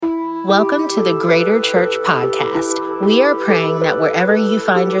Welcome to the Greater Church Podcast. We are praying that wherever you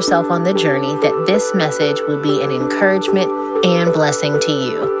find yourself on the journey, that this message will be an encouragement and blessing to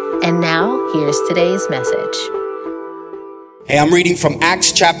you. And now, here's today's message. Hey, I'm reading from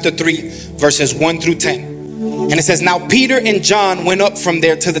Acts chapter 3, verses 1 through 10. And it says, "Now Peter and John went up from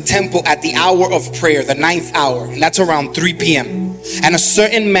there to the temple at the hour of prayer, the 9th hour, and that's around 3 p.m. And a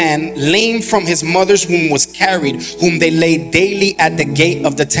certain man, lame from his mother's womb, was carried, whom they laid daily at the gate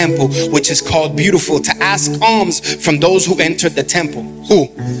of the temple, which is called Beautiful, to ask alms from those who entered the temple. Who,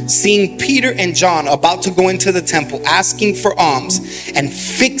 seeing Peter and John about to go into the temple, asking for alms, and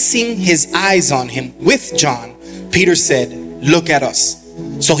fixing his eyes on him with John, Peter said, 'Look at us.'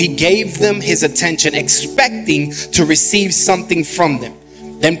 So he gave them his attention, expecting to receive something from them.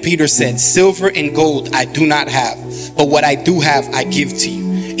 Then Peter said, 'Silver and gold I do not have, but what I do have I give to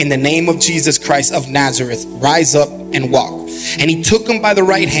you. In the name of Jesus Christ of Nazareth, rise up and walk.' And he took him by the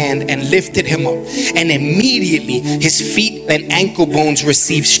right hand and lifted him up. And immediately his feet and ankle bones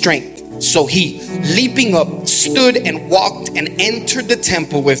received strength. So he, leaping up, stood and walked and entered the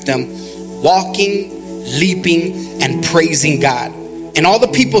temple with them, walking, leaping, and praising God. And all the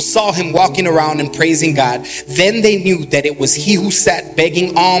people saw him walking around and praising God. Then they knew that it was he who sat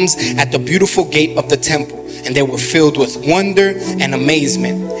begging alms at the beautiful gate of the temple. And they were filled with wonder and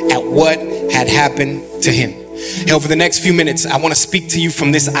amazement at what had happened to him." And over the next few minutes, I want to speak to you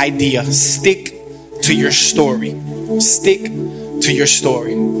from this idea. Stick to your story. Stick to your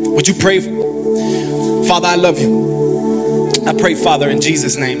story. Would you pray? Father, I love you. I pray, Father, in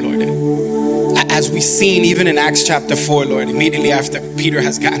Jesus' name, Lord, as we've seen even in Acts chapter 4, Lord, immediately after Peter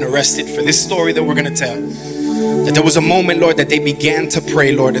has gotten arrested for this story that we're going to tell, that there was a moment, Lord, that they began to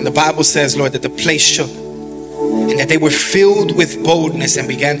pray, Lord. And the Bible says, Lord, that the place shook and that they were filled with boldness and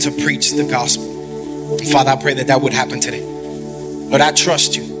began to preach the gospel. Father, I pray that that would happen today. Lord, I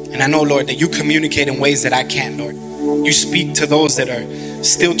trust you. And I know, Lord, that you communicate in ways that I can't, Lord. You speak to those that are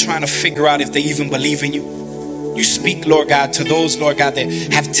still trying to figure out if they even believe in you. You speak, Lord God, to those, Lord God, that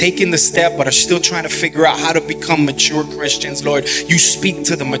have taken the step but are still trying to figure out how to become mature Christians, Lord. You speak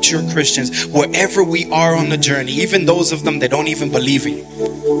to the mature Christians wherever we are on the journey, even those of them that don't even believe in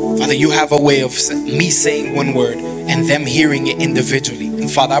you. Father, you have a way of me saying one word and them hearing it individually.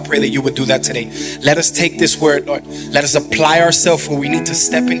 And Father, I pray that you would do that today. Let us take this word, Lord. Let us apply ourselves where we need to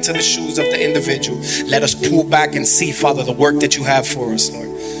step into the shoes of the individual. Let us pull back and see, Father, the work that you have for us, Lord.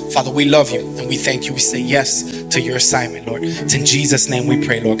 Father, we love you and we thank you. We say yes to your assignment, Lord. It's in Jesus' name we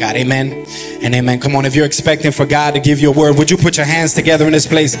pray, Lord God. Amen and amen. Come on, if you're expecting for God to give you a word, would you put your hands together in this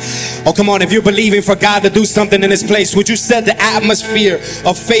place? Oh, come on, if you're believing for God to do something in this place, would you set the atmosphere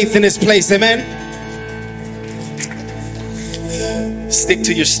of faith in this place? Amen. Stick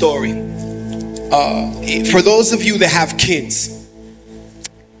to your story. For those of you that have kids,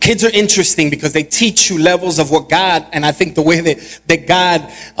 kids are interesting because they teach you levels of what God, and I think the way that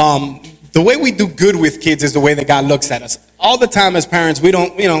God, the way we do good with kids is the way that God looks at us. All the time as parents, we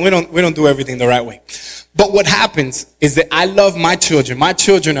don't do everything the right way. But what happens is that I love my children. My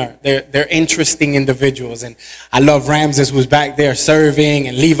children they're interesting individuals, and I love Ramses, who's back there serving,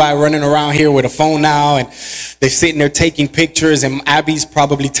 and Levi running around here with a phone now, and they're sitting there taking pictures, and Abby's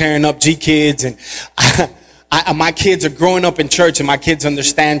probably tearing up G-Kids, and my kids are growing up in church, and my kids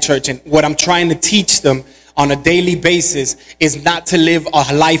understand church. And what I'm trying to teach them on a daily basis is not to live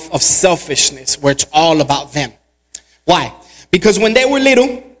a life of selfishness where it's all about them. Why? Because when they were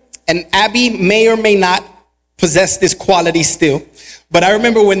little, and Abby may or may not possess this quality still, but I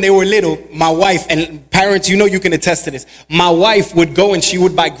remember when they were little, my wife, and parents, you know, you can attest to this, my wife would go and she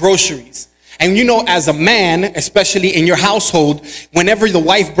would buy groceries. And you know, as a man, especially in your household, whenever the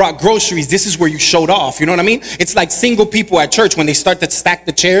wife brought groceries, this is where you showed off. You know what I mean? It's like single people at church when they start to stack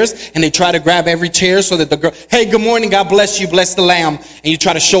the chairs and they try to grab every chair so that the girl, hey, good morning, God bless you, bless the lamb. And you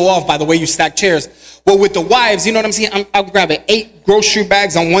try to show off by the way you stack chairs. Well, with the wives, you know what I'm saying? I'll grab 8 grocery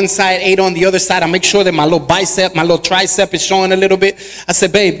bags on one side, 8 on the other side. I'll make sure that my little bicep, my little tricep is showing a little bit. I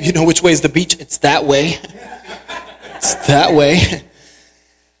said, babe, you know which way is the beach? It's that way. It's that way.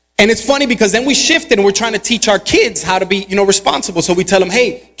 And it's funny because then we shifted and we're trying to teach our kids how to be, responsible. So we tell them,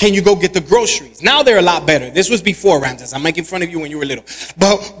 hey, can you go get the groceries? Now they're a lot better. This was before, Ramses. I'm making fun of you when you were little.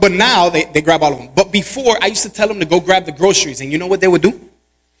 But now they grab all of them. But before, I used to tell them to go grab the groceries. And you know what they would do?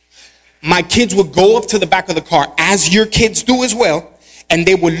 My kids would go up to the back of the car, as your kids do as well, and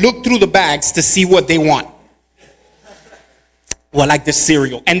they would look through the bags to see what they want. Well, like the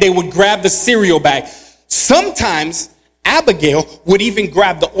cereal. And they would grab the cereal bag. Sometimes Abigail would even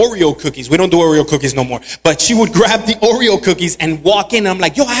grab the Oreo cookies. We don't do Oreo cookies no more. But she would grab the Oreo cookies and walk in. And I'm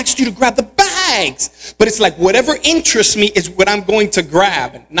like, yo, I asked you to grab the bag. bags. But it's like whatever interests me is what I'm going to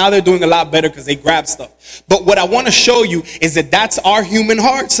grab. And now they're doing a lot better because they grab stuff. But what I want to show you is that that's our human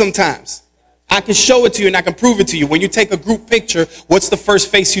heart sometimes. I can show it to you and I can prove it to you. When you take a group picture, what's the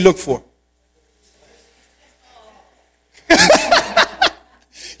first face you look for?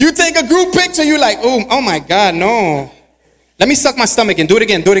 You take a group picture, you're like, oh my God, no. Let me suck my stomach and do it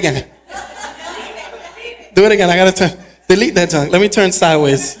again. Do it again. Do it again. I got to delete that tongue. Let me turn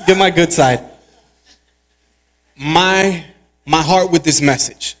sideways. Get my good side. My heart with this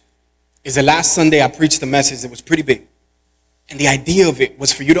message is that last Sunday I preached a message that was pretty big. And the idea of it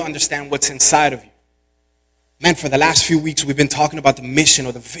was for you to understand what's inside of you. Man, for the last few weeks, we've been talking about the mission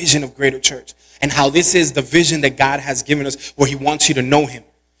or the vision of Greater Church and how this is the vision that God has given us where he wants you to know him.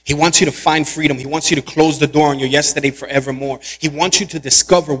 He wants you to find freedom. He wants you to close the door on your yesterday forevermore. He wants you to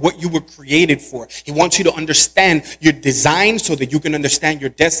discover what you were created for. He wants you to understand your design so that you can understand your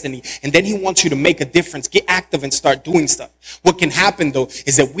destiny. And then he wants you to make a difference, get active and start doing stuff. What can happen though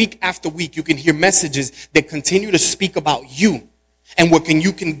is that week after week, you can hear messages that continue to speak about you. And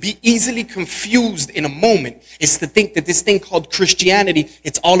you can be easily confused in a moment is to think that this thing called Christianity,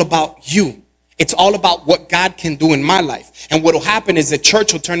 it's all about you. It's all about what God can do in my life. And what will happen is that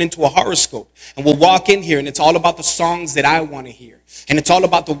church will turn into a horoscope. And we'll walk in here and it's all about the songs that I want to hear. And it's all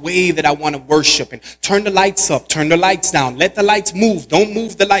about the way that I want to worship. And turn the lights up, turn the lights down. Let the lights move. Don't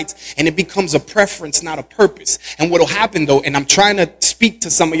move the lights. And it becomes a preference, not a purpose. And what will happen though, and I'm trying to speak to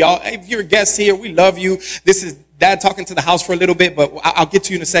some of y'all. Hey, if you're a guest here, we love you. This is Dad talking to the house for a little bit, but I'll get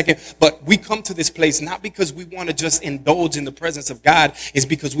to you in a second. But we come to this place not because we want to just indulge in the presence of God. It's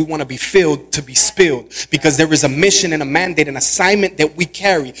because we want to be filled to be spilled. Because there is a mission and a mandate, an assignment that we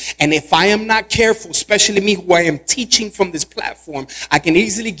carry. And if I am not careful, especially me who I am teaching from this platform, I can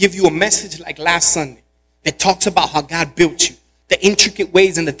easily give you a message like last Sunday that talks about how God built you. The intricate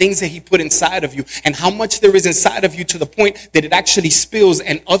ways and the things that he put inside of you and how much there is inside of you to the point that it actually spills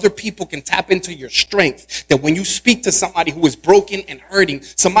and other people can tap into your strength. That when you speak to somebody who is broken and hurting,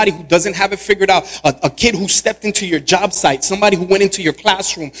 somebody who doesn't have it figured out, a kid who stepped into your job site, somebody who went into your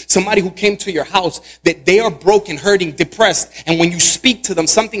classroom, somebody who came to your house, that they are broken, hurting, depressed. And when you speak to them,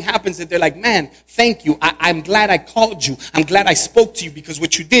 something happens that they're like, man, thank you. I'm glad I called you. I'm glad I spoke to you because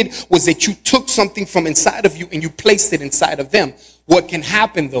what you did was that you took something from inside of you and you placed it inside of them. What can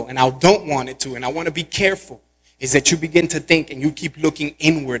happen though, and I don't want it to, and I want to be careful, is that you begin to think and you keep looking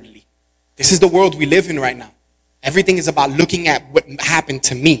inwardly. This is the world we live in right now. Everything is about looking at what happened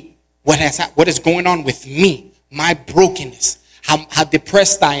to me, what is going on with me, my brokenness, how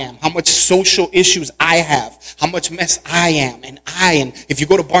depressed I am, how much social issues I have, how much mess I am. And if you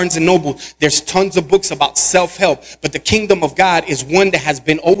go to Barnes and Noble, there's tons of books about self-help. But the kingdom of God is one that has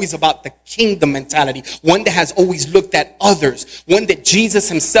been always about the kingdom mentality. One that has always looked at others. One that Jesus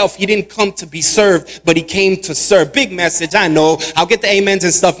himself, he didn't come to be served, but he came to serve. Big message, I know. I'll get the amens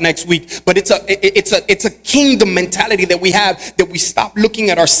and stuff next week. But it's a kingdom mentality that we have, that we stop looking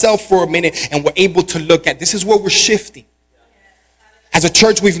at ourselves for a minute and we're able to look at. This is where we're shifting. As a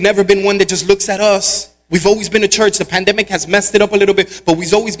church, we've never been one that just looks at us. We've always been a church. The pandemic has messed it up a little bit, but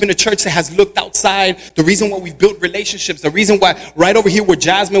we've always been a church that has looked outside. The reason why we've built relationships, the reason why right over here where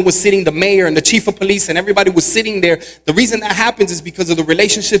Jasmine was sitting, the mayor and the chief of police and everybody was sitting there, the reason that happens is because of the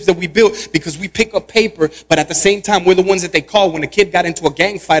relationships that we built, because we pick up paper, but at the same time, we're the ones that they call when a kid got into a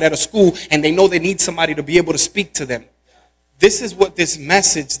gang fight at a school and they know they need somebody to be able to speak to them. This is what this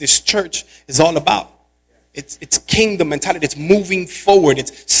message, this church is all about. It's kingdom mentality. It's moving forward.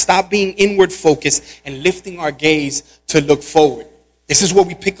 It's stop being inward focused and lifting our gaze to look forward. This is where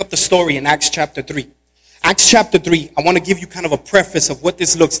we pick up the story in Acts chapter 3. Acts chapter 3, I want to give you kind of a preface of what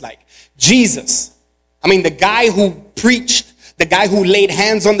this looks like. Jesus, the guy who preached, the guy who laid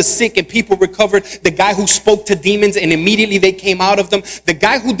hands on the sick and people recovered, the guy who spoke to demons and immediately they came out of them, the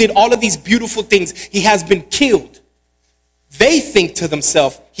guy who did all of these beautiful things, he has been killed. They think to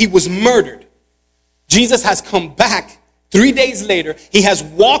themselves, he was murdered. Jesus has come back 3 days later. He has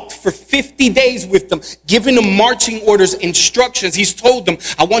walked for 50 days with them, given them marching orders, instructions. He's told them,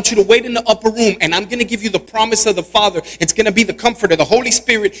 I want you to wait in the upper room and I'm going to give you the promise of the Father. It's going to be the Comforter, the Holy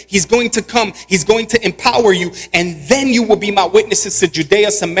Spirit. He's going to come. He's going to empower you. And then you will be my witnesses to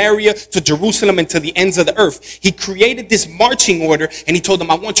Judea, Samaria, to Jerusalem, and to the ends of the earth. He created this marching order and he told them,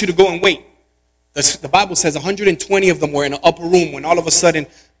 I want you to go and wait. The Bible says 120 of them were in an upper room when all of a sudden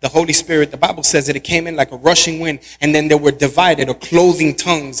the Holy Spirit, the Bible says that it came in like a rushing wind, and then they were divided, or clothing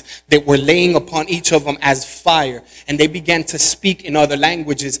tongues that were laying upon each of them as fire. And they began to speak in other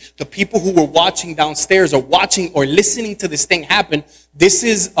languages. The people who were watching downstairs or watching or listening to this thing happen, this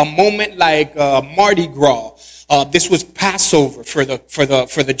is a moment like Mardi Gras. This was Passover for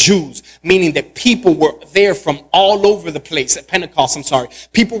the Jews, meaning that people were there from all over the place at Pentecost.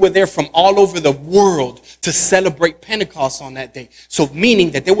 People were there from all over the world to celebrate Pentecost on that day. So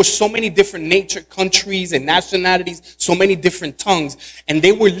meaning that there were so many different countries and nationalities, so many different tongues, and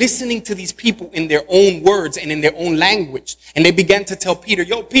they were listening to these people in their own words and in their own language. And they began to tell Peter,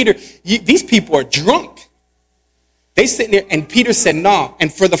 yo, Peter, these people are drunk. They sitting there, and Peter said, nah.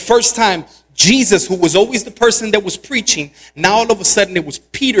 And for the first time, Jesus, who was always the person that was preaching, now all of a sudden it was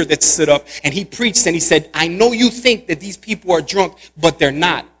Peter that stood up and he preached and he said, I know you think that these people are drunk, but they're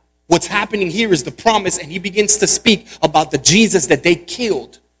not. What's happening here is the promise, and he begins to speak about the Jesus that they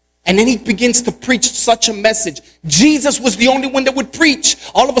killed. And then he begins to preach such a message. Jesus was the only one that would preach.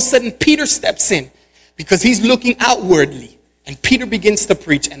 All of a sudden Peter steps in because he's looking outwardly. And Peter begins to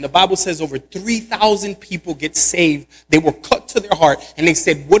preach, and the Bible says over 3,000 people get saved. They were cut to their heart, and they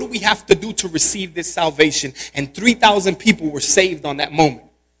said, what do we have to do to receive this salvation? And 3,000 people were saved on that moment.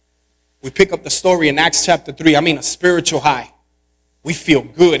 We pick up the story in Acts chapter 3. A spiritual high. We feel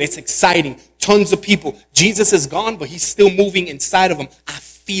good. It's exciting. Tons of people. Jesus is gone, but he's still moving inside of them. I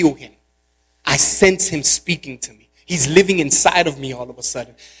feel him. I sense him speaking to me. He's living inside of me all of a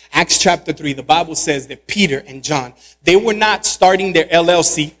sudden. Acts chapter 3, the Bible says that Peter and John, they were not starting their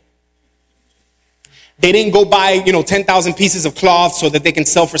LLC. They didn't go buy, 10,000 pieces of cloth so that they can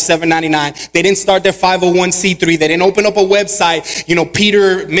sell for $7.99. They didn't start their 501c3. They didn't open up a website,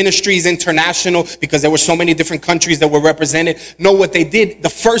 Peter Ministries International, because there were so many different countries that were represented. No, what they did, the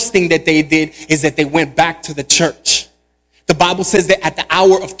first thing that they did is that they went back to the church. The Bible says that at the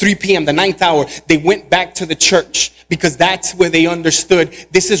hour of 3 p.m., the 9th hour, they went back to the church because that's where they understood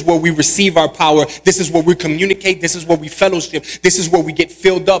this is where we receive our power. This is where we communicate. This is where we fellowship. This is where we get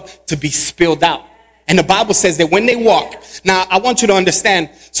filled up to be spilled out. And the Bible says that when they walk, now I want you to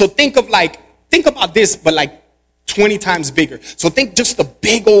understand. So think about this, but like 20 times bigger. So think just a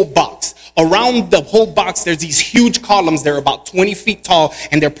big old box. Around the whole box, there's these huge columns. They're about 20 feet tall,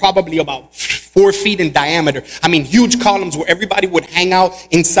 and they're probably about 4 feet in diameter. Huge columns where everybody would hang out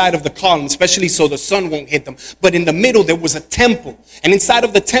inside of the column, especially so the sun won't hit them. But in the middle, there was a temple. And inside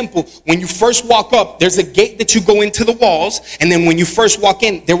of the temple, when you first walk up, there's a gate that you go into the walls. And then when you first walk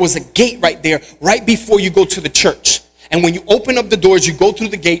in, there was a gate right there, right before you go to the church. And when you open up the doors, you go through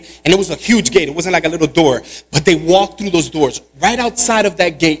the gate, and it was a huge gate. It wasn't like a little door, but they walked through those doors. Right outside of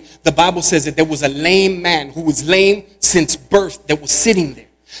that gate, the Bible says that there was a lame man who was lame since birth that was sitting there.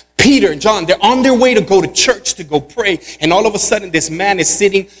 Peter and John, they're on their way to go to church to go pray. And all of a sudden, this man is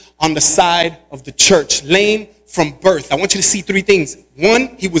sitting on the side of the church, lame from birth. I want you to see 3 things.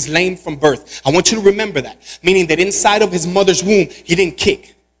 1, he was lame from birth. I want you to remember that. Meaning that inside of his mother's womb, he didn't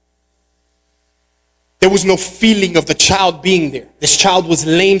kick. There was no feeling of the child being there. This child was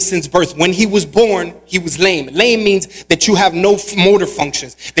lame since birth. When he was born, he was lame. Lame means that you have no motor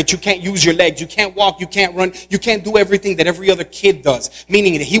functions, that you can't use your legs, you can't walk, you can't run, you can't do everything that every other kid does.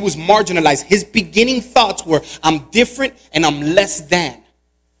 Meaning that he was marginalized. His beginning thoughts were, I'm different and I'm less than.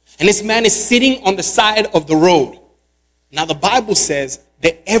 And this man is sitting on the side of the road. Now the Bible says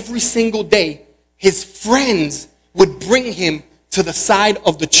that every single day, his friends would bring him to the side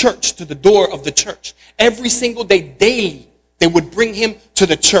of the church, to the door of the church. Every single day, daily, they would bring him to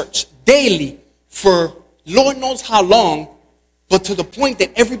the church. Daily, for Lord knows how long, but to the point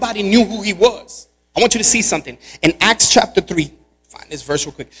that everybody knew who he was. I want you to see something. In Acts chapter 3, find this verse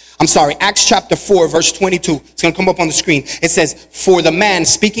real quick. Acts chapter 4, verse 22. It's going to come up on the screen. It says, for the man,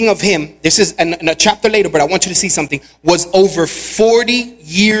 speaking of him, this is in a chapter later, but I want you to see something, was over 40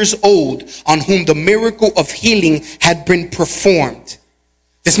 years old, on whom the miracle of healing had been performed.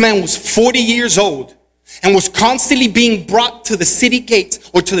 This man was 40 years old and was constantly being brought to the city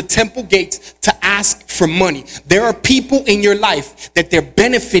gates or to the temple gates to ask for money. There are people in your life that they're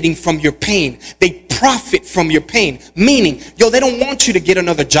benefiting from your pain. They profit from your pain. Meaning, they don't want you to get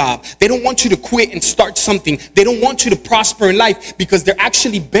another job. They don't want you to quit and start something. They don't want you to prosper in life because they're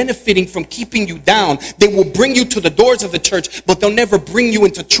actually benefiting from keeping you down. They will bring you to the doors of the church, but they'll never bring you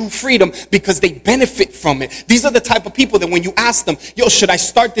into true freedom because they benefit from it. These are the type of people that when you ask them, should I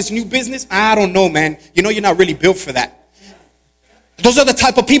start this new business? I don't know, man. You're not really built for that. Those are the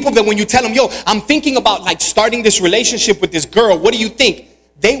type of people that when you tell them, I'm thinking about starting this relationship with this girl. What do you think?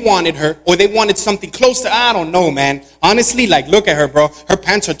 They wanted her, or they wanted something close to, I don't know, man. Honestly, look at her, bro. Her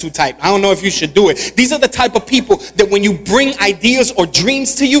pants are too tight. I don't know if you should do it. These are the type of people that when you bring ideas or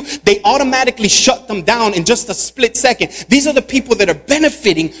dreams to you, they automatically shut them down in just a split second. These are the people that are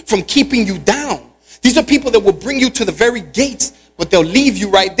benefiting from keeping you down. These are people that will bring you to the very gates, but they'll leave you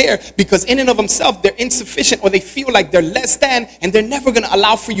right there because in and of themselves, they're insufficient or they feel like they're less than, and they're never going to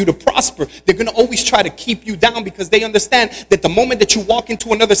allow for you to prosper. They're going to always try to keep you down because they understand that the moment that you walk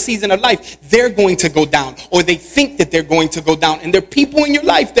into another season of life, they're going to go down, or they think that they're going to go down. And there are people in your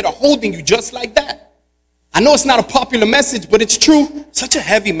life that are holding you just like that. I know it's not a popular message, but it's true. Such a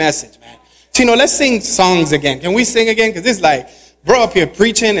heavy message, man. Tino, let's sing songs again. Can we sing again? Because it's like, bro, up here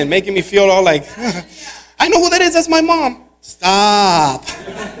preaching and making me feel all like, I know who that is. That's my mom. Stop.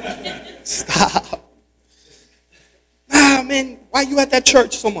 Stop. Ah, man, why are you at that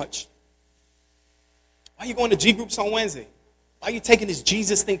church so much? Why are you going to G groups on Wednesday? Why are you taking this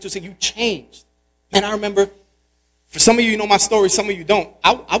Jesus thing to say you changed? And I remember, for some of you, you know my story, some of you don't.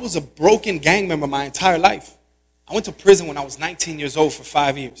 I was a broken gang member my entire life. I went to prison when I was 19 years old for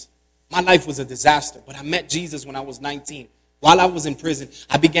 5 years. My life was a disaster, but I met Jesus when I was 19. While I was in prison,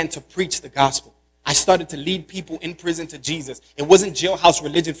 I began to preach the gospel. I started to lead people in prison to Jesus. It wasn't jailhouse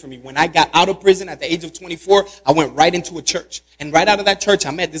religion for me. When I got out of prison at the age of 24, I went right into a church. And right out of that church,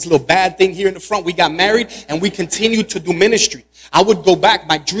 I met this little bad thing here in the front. We got married and we continued to do ministry. I would go back.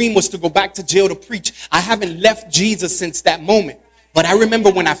 My dream was to go back to jail to preach. I haven't left Jesus since that moment. But I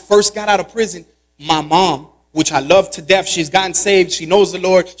remember when I first got out of prison, my mom, which I love to death, she's gotten saved. She knows the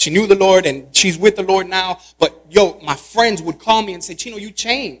Lord. She knew the Lord and she's with the Lord now. But my friends would call me and say, Chino, you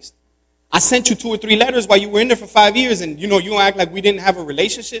changed. I sent you 2 or 3 letters while you were in there for 5 years, and you don't act like we didn't have a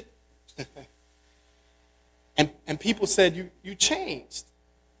relationship. and people said you changed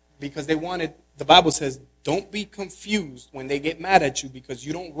because they wanted. The Bible says, don't be confused when they get mad at you because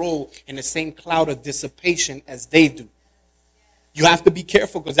you don't roll in the same cloud of dissipation as they do. You have to be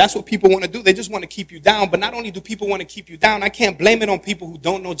careful because that's what people want to do. They just want to keep you down. But not only do people want to keep you down, I can't blame it on people who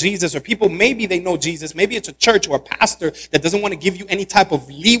don't know Jesus, or people, maybe they know Jesus. Maybe it's a church or a pastor that doesn't want to give you any type of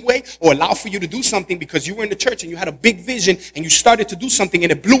leeway or allow for you to do something because you were in the church and you had a big vision and you started to do something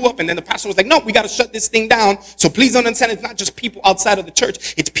and it blew up. And then the pastor was like, no, we got to shut this thing down. So please understand, it's not just people outside of the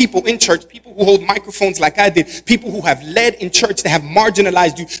church. It's people in church, people who hold microphones like I did, people who have led in church that have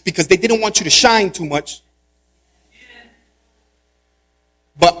marginalized you because they didn't want you to shine too much.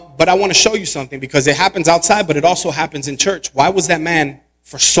 But I want to show you something because it happens outside, but it also happens in church. Why was that man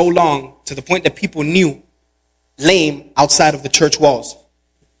for so long, to the point that people knew, lame outside of the church walls?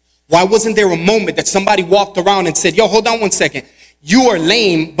 Why wasn't there a moment that somebody walked around and said, yo, hold on one second. You are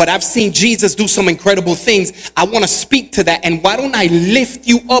lame, but I've seen Jesus do some incredible things. I want to speak to that. And why don't I lift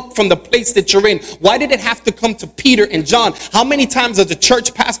you up from the place that you're in? Why did it have to come to Peter and John? How many times does the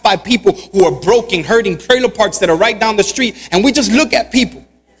church pass by people who are broken, hurting, trailer parks that are right down the street, and we just look at people?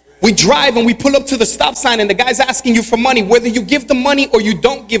 We drive and we pull up to the stop sign and the guy's asking you for money. Whether you give them money or you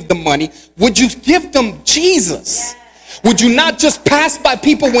don't give them money, would you give them Jesus? Would you not just pass by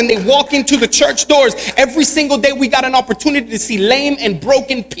people when they walk into the church doors? Every single day we got an opportunity to see lame and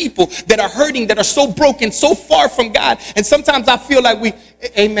broken people that are hurting, that are so broken, so far from God. And sometimes I feel like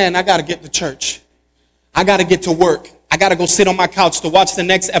amen, I got to get to church. I got to get to work. I got to go sit on my couch to watch the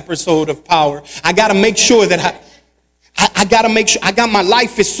next episode of Power. I got to make sure that I got to make sure my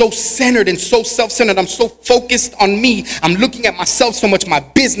life is so centered and so self-centered. I'm so focused on me. I'm looking at myself so much, my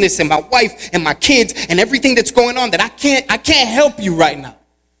business and my wife and my kids and everything that's going on, that I can't help you right now.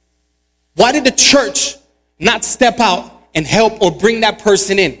 Why did the church not step out and help or bring that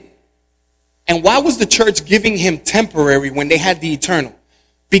person in? And why was the church giving him temporary when they had the eternal?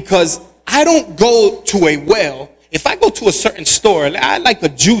 Because I don't go to a well. If I go to a certain store, I like a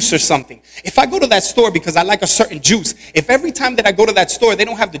juice or something. If I go to that store because I like a certain juice, if every time that I go to that store, they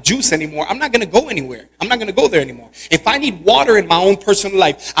don't have the juice anymore, I'm not going to go anywhere. I'm not going to go there anymore. If I need water in my own personal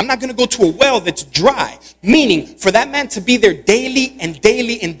life, I'm not going to go to a well that's dry. Meaning, for that man to be there daily and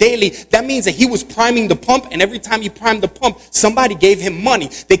daily and daily, that means that he was priming the pump, and every time he primed the pump, somebody gave him money.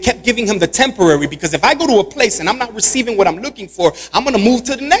 They kept giving him the temporary, because if I go to a place and I'm not receiving what I'm looking for, I'm going to move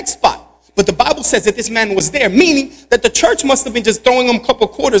to the next spot. But the Bible says that this man was there, meaning that the church must have been just throwing him a couple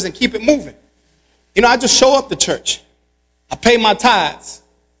quarters and keep it moving. I just show up to church. I pay my tithes.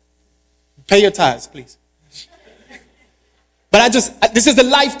 Pay your tithes, please. But this is the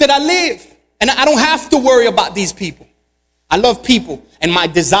life that I live. And I don't have to worry about these people. I love people. And my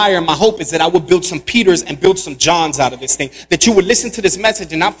desire and my hope is that I would build some Peters and build some Johns out of this thing. That you would listen to this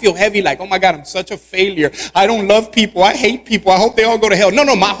message and not feel heavy like, oh my God, I'm such a failure. I don't love people. I hate people. I hope they all go to hell.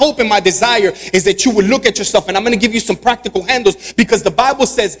 No, my hope and my desire is that you would look at yourself, and I'm going to give you some practical handles, because the Bible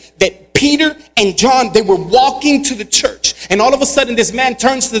says that Peter and John, they were walking to the church, and all of a sudden this man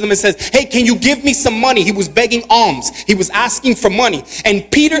turns to them and says, hey, can you give me some money? He was begging alms. He was asking for money. And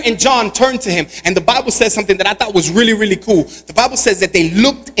Peter and John turned to him, and the Bible says something that I thought was really, really cool. The Bible says that they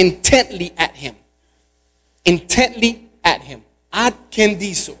looked intently at him. Intently at him.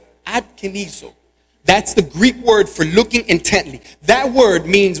 Adkenizo. Adkenizo. That's the Greek word for looking intently. That word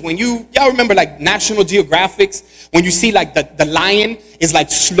means when y'all remember like National Geographics, when you see like the lion is like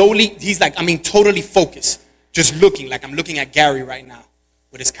slowly, he's like, totally focused. Just looking, like I'm looking at Gary right now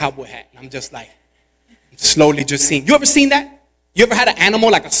with his cowboy hat. And I'm just like, slowly just seeing. You ever seen that? You ever had an animal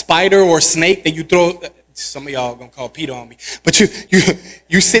like a spider or a snake that you throw? Some of y'all gonna call Peter on me. But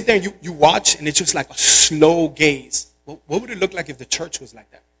you sit there and you watch and it's just like a slow gaze. What would it look like if the church was like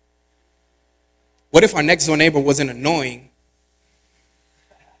that? What if our next door neighbor wasn't annoying,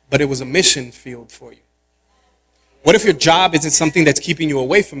 but it was a mission field for you? What if your job isn't something that's keeping you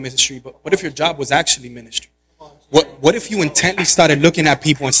away from ministry, but what if your job was actually ministry? What if you intently started looking at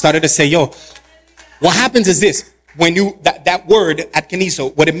people and started to say, yo, what happens is this. When that word,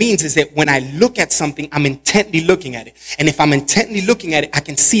 adkenizo, what it means is that when I look at something, I'm intently looking at it. And if I'm intently looking at it, I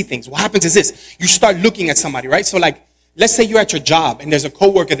can see things. What happens is this. You start looking at somebody, right? So like, let's say you're at your job and there's a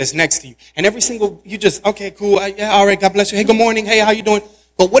coworker that's next to you. And you just, okay, cool. Yeah, all right, God bless you. Hey, good morning. Hey, how you doing?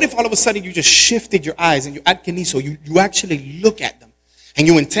 But what if all of a sudden you just shifted your eyes and you adkenizo, you actually look at them and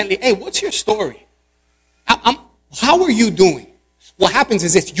you intently, hey, what's your story? How are you doing? What happens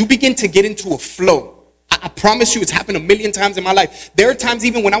is this. You begin to get into a flow. I promise you it's happened a million times in my life. There are times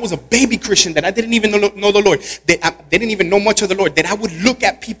even when I was a baby Christian that I didn't even know the Lord, that I didn't even know much of the Lord, that I would look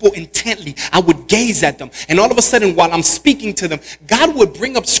at people intently. I would gaze at them. And all of a sudden while I'm speaking to them, God would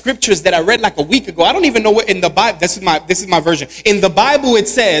bring up scriptures that I read like a week ago. I don't even know what in the Bible, this is my version. In the Bible it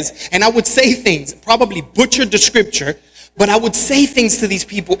says, and I would say things, probably butchered the scripture, but I would say things to these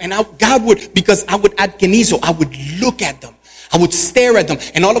people and God would, because I would adkenizo, I would look at them. I would stare at them.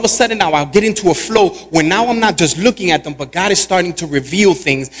 And all of a sudden now I'll get into a flow where now I'm not just looking at them, but God is starting to reveal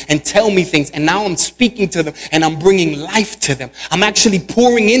things and tell me things. And now I'm speaking to them and I'm bringing life to them. I'm actually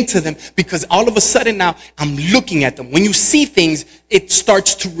pouring into them because all of a sudden now I'm looking at them. When you see things, it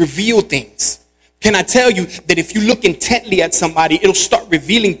starts to reveal things. Can I tell you that if you look intently at somebody, it'll start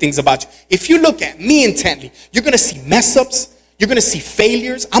revealing things about you. If you look at me intently, you're going to see mess ups. You're going to see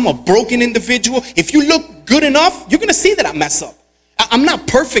failures. I'm a broken individual. If you look good enough, you're going to see that I mess up. I'm not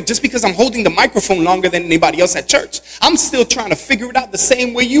perfect just because I'm holding the microphone longer than anybody else at church. I'm still trying to figure it out the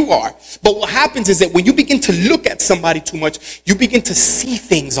same way you are. But what happens is that when you begin to look at somebody too much, you begin to see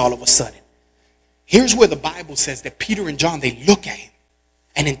things all of a sudden. Here's where the Bible says that Peter and John, they look at him.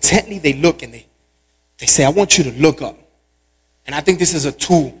 And intently they look and they say, I want you to look up. And I think this is a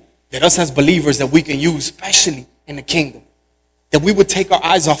tool that us as believers that we can use, especially in the kingdom. That we would take our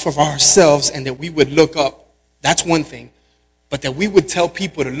eyes off of ourselves and that we would look up. That's one thing. But that we would tell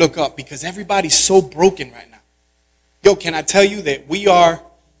people to look up because everybody's so broken right now. Yo, can I tell you that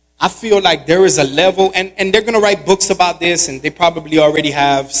I feel like there is a level, and they're going to write books about this, and they probably already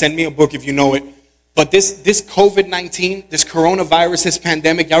have. Send me a book if you know it. But this COVID-19, this coronavirus, this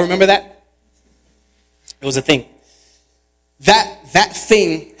pandemic, y'all remember that? It was a thing. That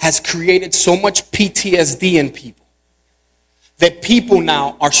thing has created so much PTSD in people. That people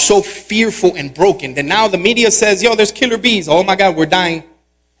now are so fearful and broken that now the media says, yo, there's killer bees. Oh my God, we're dying.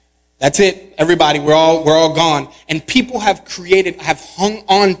 That's it. Everybody, we're all gone. And people have hung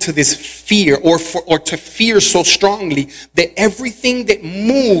on to this fear or to fear so strongly that everything that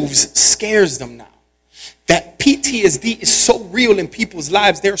moves scares them now. That PTSD is so real in people's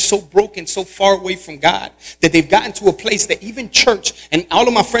lives. They're so broken, so far away from God that they've gotten to a place that even church and all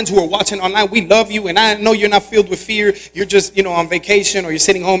of my friends who are watching online, we love you. And I know you're not filled with fear. You're just, on vacation or you're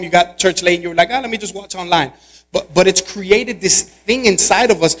sitting home, you got church late and you're like, let me just watch online. But it's created this thing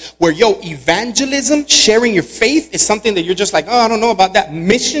inside of us where, evangelism, sharing your faith is something that you're just like, I don't know about that.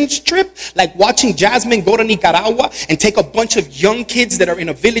 Missions trip, like watching Jasmine go to Nicaragua and take a bunch of young kids that are in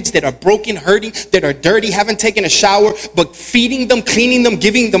a village that are broken, hurting, that are dirty, haven't taken a shower, but feeding them, cleaning them,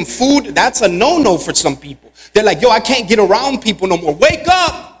 giving them food. That's a no-no for some people. They're like, I can't get around people no more. Wake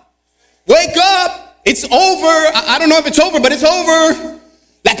up. Wake up. It's over. I don't know if it's over, but it's over.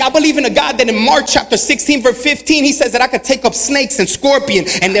 Like I believe in a God that in Mark chapter 16 verse 15, he says that I could take up snakes and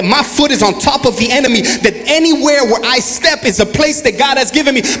scorpions and that my foot is on top of the enemy, that anywhere where I step is a place that God has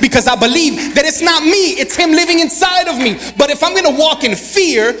given me because I believe that it's not me, it's him living inside of me. But if I'm going to walk in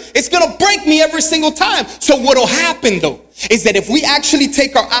fear, it's going to break me every single time. So what'll happen though is that if we actually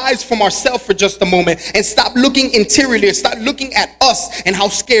take our eyes from ourselves for just a moment and stop looking interiorly, start looking at us and how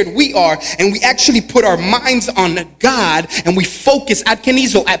scared we are, and we actually put our minds on God and we focus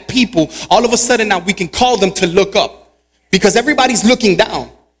adkenizo at people, all of a sudden now we can call them to look up because everybody's looking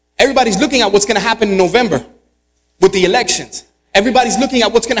down. Everybody's looking at what's going to happen in November with the elections. Everybody's looking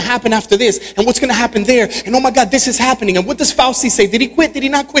at what's going to happen after this and what's going to happen there. And oh my God, this is happening. And what does Fauci say? Did he quit? Did he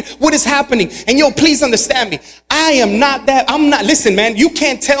not quit? What is happening? And yo, please understand me. I am not that. Listen, man, you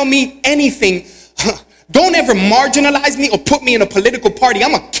can't tell me anything. Don't ever marginalize me or put me in a political party.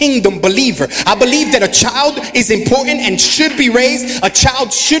 I'm a kingdom believer. I believe that a child is important and should be raised. A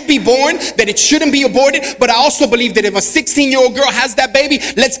child should be born, that it shouldn't be aborted. But I also believe that if a 16-year-old girl has that baby,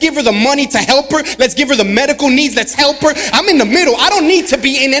 let's give her the money to help her. Let's give her the medical needs. Let's help her. I'm in the middle. I don't need to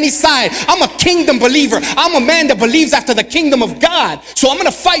be in any side. I'm a kingdom believer. I'm a man that believes after the kingdom of God. So I'm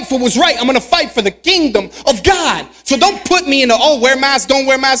going to fight for what's right. I'm going to fight for the kingdom of God. So don't put me in the, wear mask, don't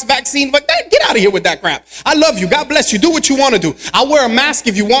wear mask, vaccine. But get out of here with that crap. I love you. God bless you. Do what you want to do. I'll wear a mask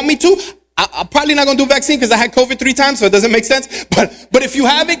if you want me to. I'm probably not going to do vaccine because I had COVID 3 times, so it doesn't make sense. But if you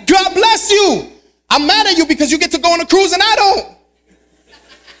have it, God bless you. I'm mad at you because you get to go on a cruise and I don't.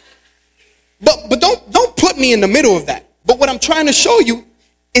 But don't put me in the middle of that. But what I'm trying to show you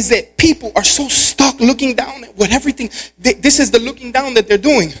is that people are so stuck looking down at what everything. This is the looking down that they're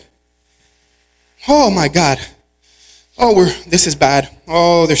doing. Oh my God. This is bad.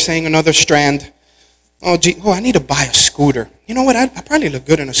 Oh, they're saying another strand. Oh, gee, I need to buy a scooter. You know what? I probably look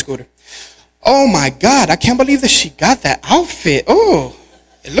good in a scooter. Oh my God, I can't believe that she got that outfit. Oh,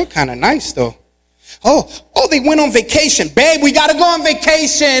 it looked kind of nice though. Oh, they went on vacation. Babe, we got to go on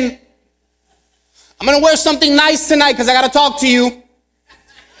vacation. I'm going to wear something nice tonight because I got to talk to you.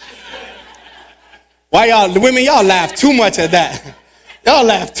 Why y'all, women, y'all laugh too much at that. Y'all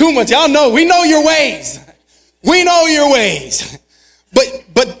laugh too much. Y'all know, we know your ways. We know your ways.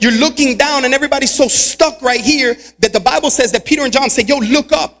 But you're looking down and everybody's so stuck right here that the Bible says that Peter and John say, yo,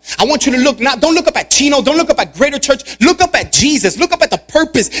 look up. I want you to look, don't look up at Chino. Don't look up at Greater Church. Look up at Jesus. Look up at the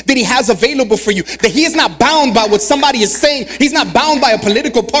purpose that he has available for you. That he is not bound by what somebody is saying. He's not bound by a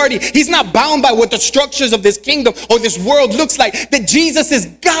political party. He's not bound by what the structures of this kingdom or this world looks like. That Jesus is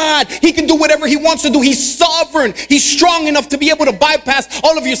God. He can do whatever he wants to do. He's sovereign. He's strong enough to be able to bypass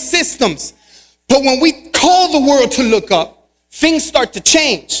all of your systems. But when we call the world to look up, things start to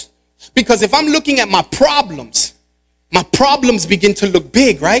change. Because if I'm looking at my problems begin to look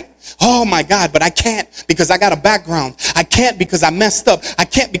big, right? Oh my God, but I can't because I got a background. I can't because I messed up. I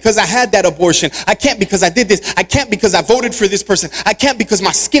can't because I had that abortion. I can't because I did this. I can't because I voted for this person. I can't because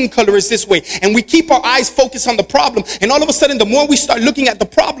my skin color is this way. And we keep our eyes focused on the problem. And all of a sudden, the more we start looking at the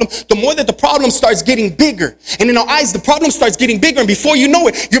problem, the more that the problem starts getting bigger. And in our eyes, the problem starts getting bigger. And before you know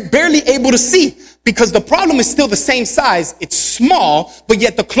it, you're barely able to see. Because the problem is still the same size. It's small, but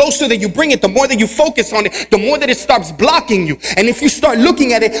yet the closer that you bring it, the more that you focus on it, the more that it starts blocking you. And if you start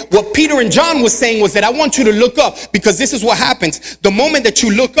looking at it, what Peter and John was saying was that I want you to look up, because this is what happens. The moment that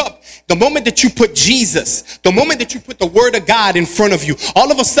you look up, the moment that you put Jesus, the moment that you put the word of God in front of you,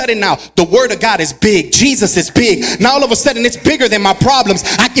 all of a sudden now the word of God is big. Jesus is big. Now all of a sudden it's bigger than my problems.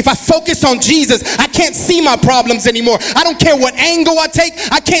 If I focus on Jesus, I can't see my problems anymore. I don't care what angle I take.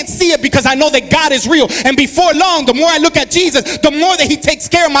 I can't see it because I know that God is real. And before long, the more I look at Jesus, the more that he takes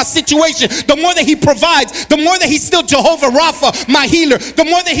care of my situation, the more that he provides, the more that he's still Jehovah Rapha, my healer, the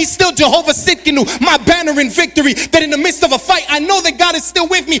more that he's still Jehovah Sitkenu, my banner in victory, that in the midst of a fight, I know that God is still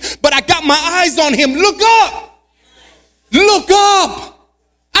with me, but I got my eyes on him. Look up. Look up.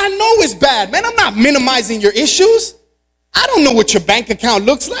 I know it's bad, man. I'm not minimizing your issues. I don't know what your bank account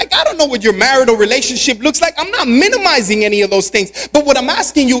looks like. I don't know what your marital relationship looks like. I'm not minimizing any of those things. But what I'm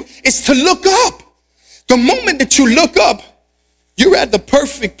asking you is to look up. The moment that you look up, you're at the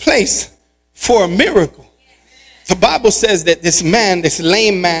perfect place for a miracle. The Bible says that this man, this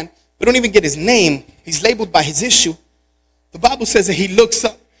lame man, we don't even get his name. He's labeled by his issue. The Bible says that he looks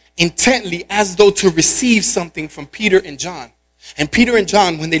up intently as though to receive something from Peter and John. And Peter and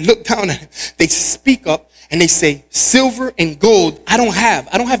John, when they look down at him, they speak up and they say, silver and gold, I don't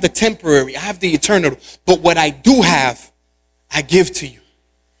have the temporary, I have the eternal. But what I do have, I give to you.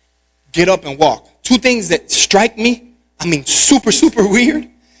 Get up and walk. Two things that strike me, super, super weird,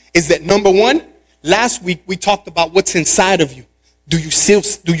 is that number one, last week we talked about what's inside of you. Do you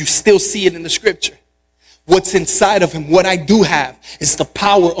still see it in the scripture? What's inside of him, what I do have, is the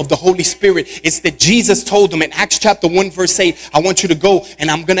power of the Holy Spirit. It's that Jesus told them in Acts chapter 1 verse 8, I want you to go and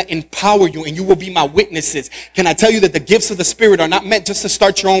I'm going to empower you and you will be my witnesses. Can I tell you that the gifts of the Spirit are not meant just to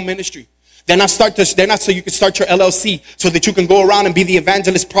start your own ministry? They're not so you can start your LLC, so that you can go around and be the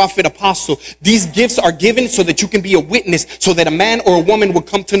evangelist, prophet, apostle. These gifts are given so that you can be a witness, so that a man or a woman will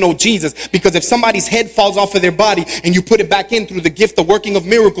come to know Jesus. Because if somebody's head falls off of their body and you put it back in through the gift of working of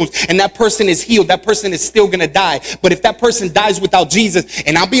miracles, and that person is healed, that person is still going to die. But if that person dies without Jesus,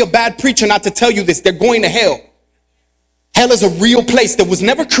 and I'll be a bad preacher not to tell you this, they're going to hell. Hell is a real place that was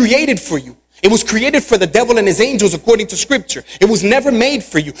never created for you. It was created for the devil and his angels according to scripture. It was never made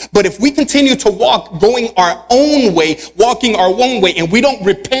for you. But if we continue to walk going our own way, walking our own way, and we don't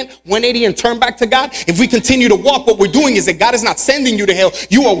repent 180 and turn back to God, if we continue to walk, what we're doing is that God is not sending you to hell.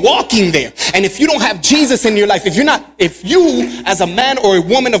 You are walking there. And if you don't have Jesus in your life, if you as a man or a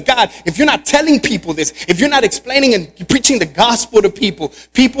woman of God, if you're not telling people this, if you're not explaining and preaching the gospel to people,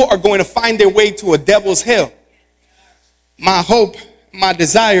 people are going to find their way to a devil's hell. My hope, my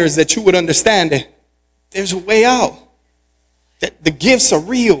desire is that you would understand that there's a way out, that the gifts are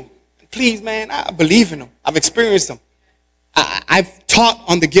real. Please, man, I believe in them. I've experienced them. I've taught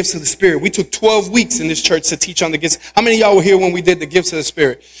on the gifts of the Spirit. We took 12 weeks in this church to teach on the gifts. How many of y'all were here when we did the gifts of the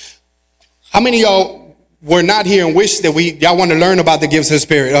Spirit? How many of y'all were not here and wish that y'all want to learn about the gifts of the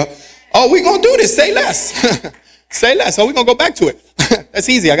Spirit? We're going to do this. Say less. Say less. We're going to go back to it. That's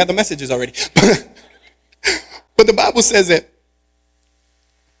easy. I got the messages already. But the Bible says that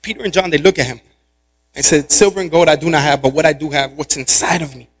Peter and John, they look at him and said, silver and gold I do not have, but what I do have, what's inside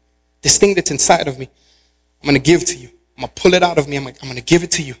of me, this thing that's inside of me, I'm going to give to you. I'm going to pull it out of me. I'm going to give it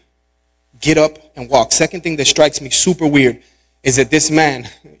to you. Get up and walk. Second thing that strikes me super weird is that this man,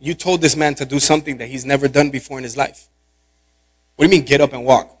 you told this man to do something that he's never done before in his life. What do you mean get up and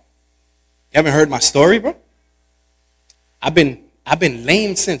walk? You haven't heard my story, bro? I've been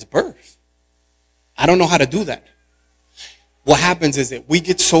lame since birth. I don't know how to do that. What happens is that we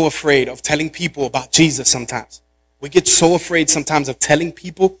get so afraid of telling people about Jesus sometimes. We get so afraid sometimes of telling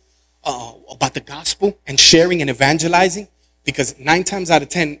people about the gospel and sharing and evangelizing because 9 times out of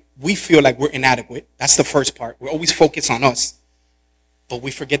 10, we feel like we're inadequate. That's the first part. We're always focused on us. But we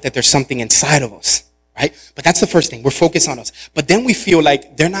forget that there's something inside of us, right? But that's the first thing. We're focused on us. But then we feel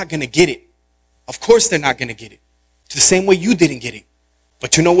like they're not going to get it. Of course they're not going to get it. It's the same way you didn't get it.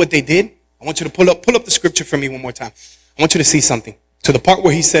 But you know what they did? I want you to pull up the scripture for me one more time. I want you to see something. To the part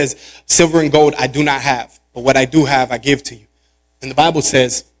where he says, silver and gold I do not have, but what I do have I give to you. And the Bible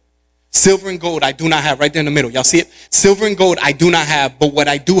says, silver and gold I do not have, right there in the middle. Y'all see it? Silver and gold I do not have, but what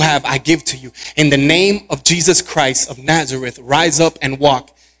I do have I give to you. In the name of Jesus Christ of Nazareth, rise up and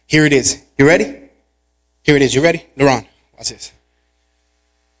walk. Here it is. You ready? Here it is. You ready? Laron, watch this.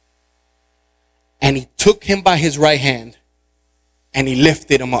 And he took him by his right hand and he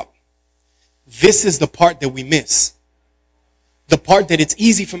lifted him up. This is the part that we miss. The part that it's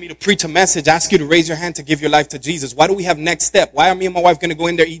easy for me to preach a message, ask you to raise your hand to give your life to Jesus. Why do we have next step? Why are me and my wife going to go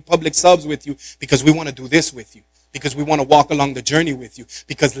in there, eat public subs with you? Because we want to do this with you. Because we want to walk along the journey with you.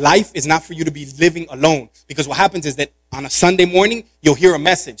 Because life is not for you to be living alone. Because what happens is that on a Sunday morning, you'll hear a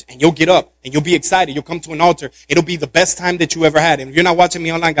message and you'll get up and you'll be excited. You'll come to an altar. It'll be the best time that you ever had. And if you're not watching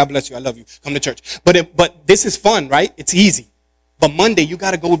me online, God bless you. I love you. Come to church. But this is fun, right? It's easy. But Monday, you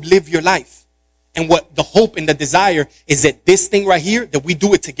got to go live your life. And what the hope and the desire is that this thing right here, that we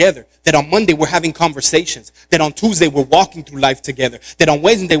do it together. That on Monday we're having conversations. That on Tuesday we're walking through life together. That on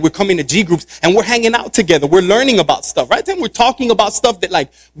Wednesday we're coming to G groups and we're hanging out together. We're learning about stuff. Right then we're talking about stuff that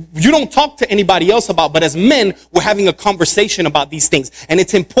like you don't talk to anybody else about. But as men, we're having a conversation about these things. And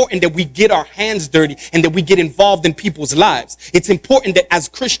it's important that we get our hands dirty and that we get involved in people's lives. It's important that as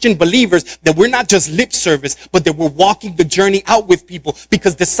Christian believers that we're not just lip service, but that we're walking the journey out with people.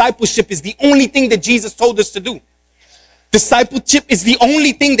 Because discipleship is the only thing that Jesus told us to do. Discipleship is the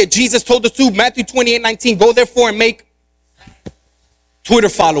only thing that Jesus told us to do. Matthew 28:19. Go therefore and make Twitter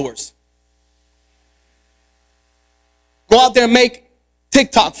followers. Go out there and make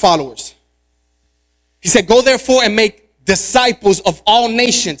TikTok followers. He said, go therefore and make disciples of all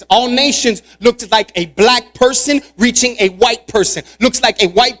nations. All nations looks like a black person reaching a white person. Looks like a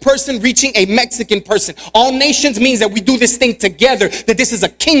white person reaching a Mexican person. All nations means that we do this thing together. That this is a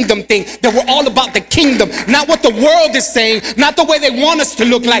kingdom thing. That we're all about the kingdom. Not what the world is saying. Not the way they want us to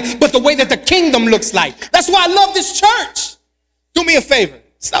look like. But the way that the kingdom looks like. That's why I love this church. Do me a favor.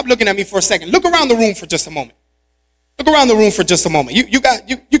 Stop looking at me for a second. Look around the room for just a moment. Look around the room for just a moment. You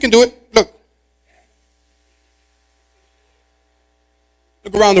can do it. Look.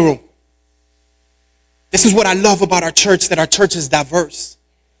 Look around the room. This is what I love about our church, that our church is diverse.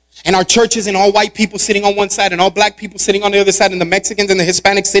 And our church isn't all white people sitting on one side and all black people sitting on the other side and the Mexicans and the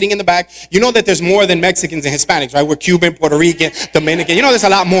Hispanics sitting in the back. You know that there's more than Mexicans and Hispanics, right? We're Cuban, Puerto Rican, Dominican. You know there's a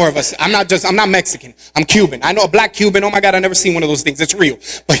lot more of us. I'm not Mexican. I'm Cuban. I know a black Cuban. Oh my God, I've never seen one of those things. It's real.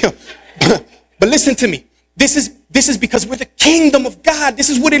 But listen to me. This is because we're the kingdom of God. This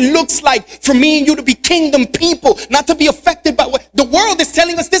is what it looks like for me and you to be kingdom people, not to be affected by what the world is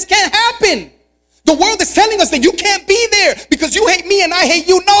telling us. This can't happen. The world is telling us that you can't be there because you hate me and I hate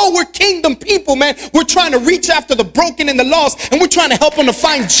you. No, we're kingdom people, man. We're trying to reach after the broken and the lost, and we're trying to help them to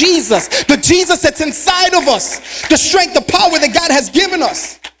find Jesus, the Jesus that's inside of us, the strength, the power that God has given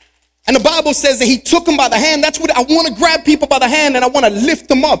us. And the Bible says that he took him by the hand. That's what I want to grab people by the hand and I want to lift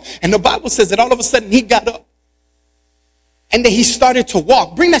them up. And the Bible says that all of a sudden he got up and then he started to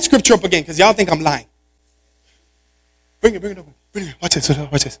walk. Bring that scripture up again because y'all think I'm lying. Bring it up. Bring it. Watch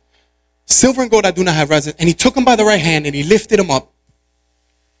this. Silver and gold I do not have, rather. And he took him by the right hand and he lifted him up.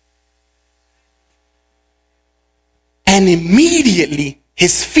 And immediately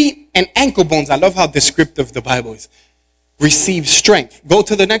his feet and ankle bones, I love how descriptive the Bible is, received strength. Go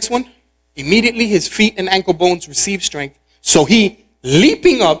to the next one. Immediately his feet and ankle bones received strength. So he,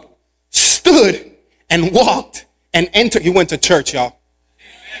 leaping up, stood and walked and entered. He went to church, y'all.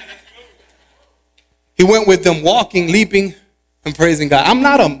 He went with them walking, leaping, and praising God. I'm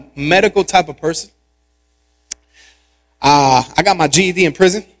not a medical type of person. I got my GED in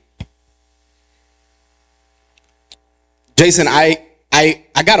prison. Jason, I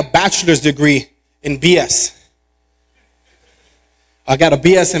got a bachelor's degree in BS. I got a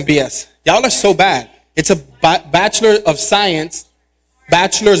BS in BS. Y'all are so bad. It's a Bachelor of Science,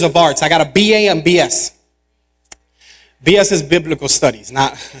 Bachelor's of Arts. I got a BA and BS. BS is Biblical Studies.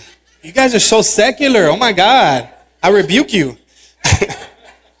 Not. You guys are so secular. Oh my God. I rebuke you.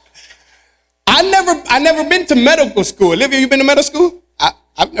 I never been to medical school. Olivia, you been to medical school?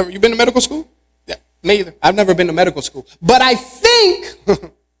 You been to medical school? Yeah, me either. I've never been to medical school. But I think,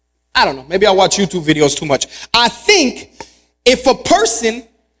 I don't know, maybe I watch YouTube videos too much. I think if a person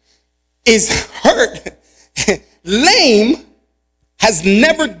is hurt, lame, has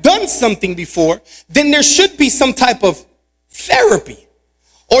never done something before, then there should be some type of therapy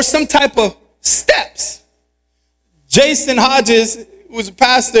or some type of steps. Jason Hodges, who was a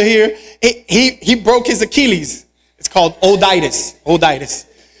pastor here, he broke his Achilles. It's called Oditis.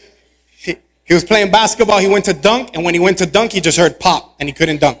 He was playing basketball. He went to dunk, and when he went to dunk, he just heard pop, and he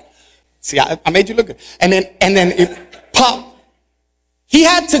couldn't dunk. See, I made you look good. And then it popped. He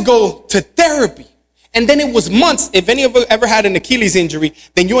had to go to therapy. And then it was months. If any of you ever had an Achilles injury,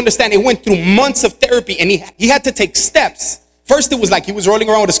 then you understand it went through months of therapy, and he had to take steps. First, it was like he was rolling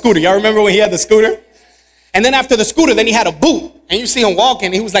around with a scooter. Y'all remember when he had the scooter? And then after the scooter, then he had a boot. And you see him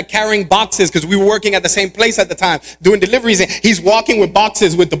walking. He was like carrying boxes because we were working at the same place at the time doing deliveries. And he's walking with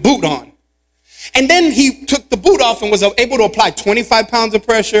boxes with the boot on. And then he took the boot off and was able to apply 25 pounds of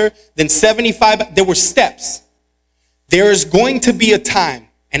pressure, then 75. There were steps. There is going to be a time,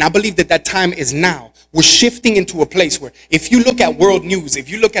 and I believe that time is now. We're shifting into a place where if you look at world news, if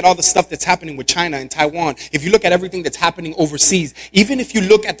you look at all the stuff that's happening with China and Taiwan, if you look at everything that's happening overseas, even if you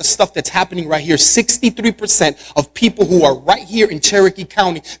look at the stuff that's happening right here, 63% of people who are right here in Cherokee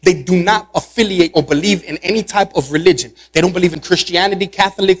County, they do not affiliate or believe in any type of religion. They don't believe in Christianity,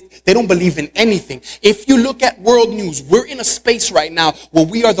 Catholic. They don't believe in anything. If you look at world news, we're in a space right now where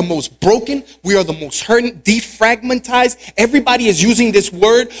we are the most broken. We are the most hurting, defragmentized. Everybody is using this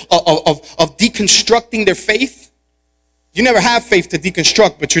word of deconstructing their faith. You never have faith to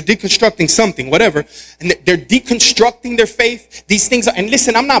deconstruct, but you're deconstructing something, whatever. And they're deconstructing their faith. These things are, and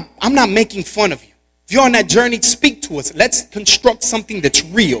listen, I'm not making fun of you. If you're on that journey, speak to us. Let's construct something that's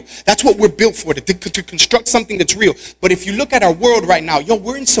real. That's what we're built for, to construct something that's real. But if you look at our world right now,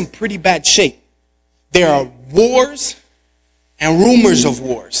 we're in some pretty bad shape. There are wars and rumors of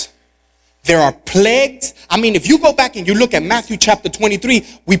wars. There are plagues. I mean, if you go back and you look at Matthew chapter 23,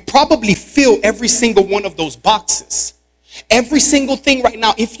 we probably fill every single one of those boxes. Every single thing right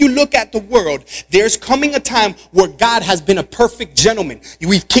now, if you look at the world, there's coming a time where God has been a perfect gentleman.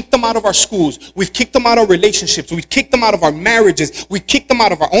 We've kicked them out of our schools. We've kicked them out of relationships. We've kicked them out of our marriages. We've kicked them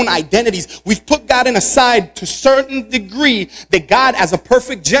out of our own identities. We've put God in a side to a certain degree that God, as a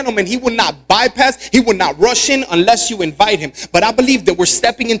perfect gentleman, he will not bypass. He will not rush in unless you invite him. But I believe that we're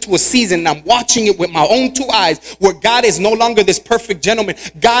stepping into a season, and I'm watching it with my own two eyes, where God is no longer this perfect gentleman.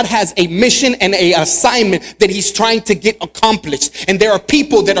 God has a mission and an assignment that he's trying to get accomplished, and there are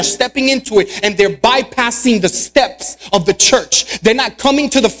people that are stepping into it, and they're bypassing the steps of the church. They're not coming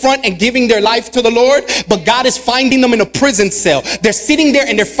to the front and giving their life to the Lord, but God is finding them in a prison cell. They're sitting there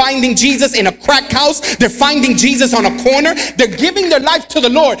and they're finding Jesus in a crack house. They're finding Jesus on a corner. They're giving their life to the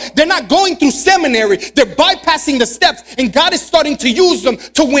Lord. They're not going through seminary. They're bypassing the steps, and God is starting to use them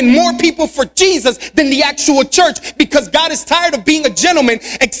to win more people for Jesus than the actual church, because God is tired of being a gentleman,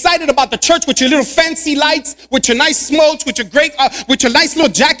 excited about the church with your little fancy lights, with your nice smokes, with your great, with your nice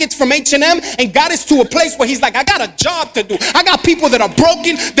little jackets from H&M, and God is to a place where he's like, I got a job to do. I got people that are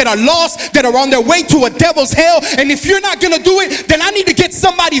broken, that are lost, that are on their way to a devil's hell, and if you're not going to do it, then I need to get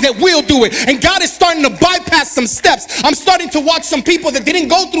somebody that will do it. And God is starting to bypass some steps. I'm starting to watch some people that didn't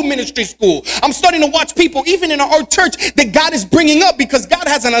go through ministry school. I'm starting to watch people, even in our church, that God is bringing up because God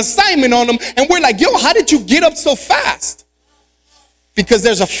has an assignment on them, and we're like, yo, how did you get up so fast? Because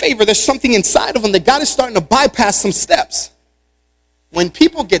there's a favor, there's something inside of them that God is starting to bypass some steps. When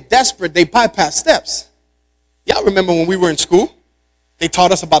people get desperate, they bypass steps. Y'all remember when we were in school, they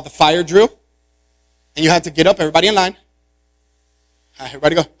taught us about the fire drill, and you had to get up, everybody in line. All right,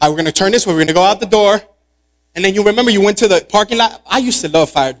 everybody go. All right, we're going to turn this way, we're going to go out the door. And then you remember you went to the parking lot. I used to love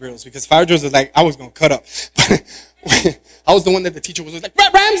fire drills because fire drills was like, I was going to cut up. I was the one that the teacher was like,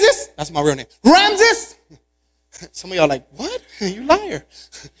 Ramses? That's my real name. Ramses? Some of y'all like, what? You liar.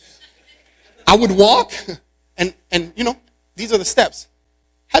 I would walk, and you know, these are the steps.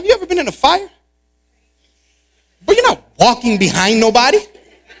 Have you ever been in a fire? But you're not walking behind nobody.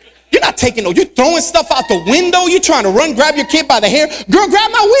 You're not taking no, you're throwing stuff out the window. You're trying to run, grab your kid by the hair. Girl,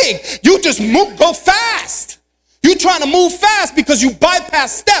 grab my wig. You just move, go fast. You're trying to move fast because you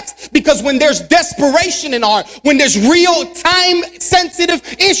bypass steps. Because when there's desperation in art, when there's real time sensitive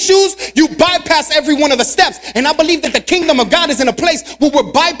issues, you bypass every one of the steps. And I believe that the kingdom of God is in a place where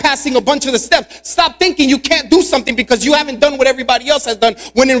we're bypassing a bunch of the steps. Stop thinking you can't do something because you haven't done what everybody else has done,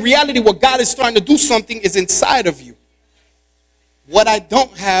 when in reality what God is starting to do something is inside of you. What I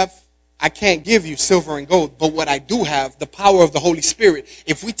don't have, I can't give you silver and gold, but what I do have, the power of the Holy Spirit.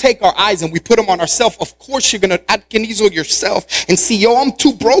 If we take our eyes and we put them on ourselves, of course you're going to adkenizo yourself and see, yo, I'm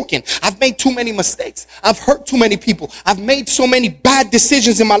too broken. I've made too many mistakes. I've hurt too many people. I've made so many bad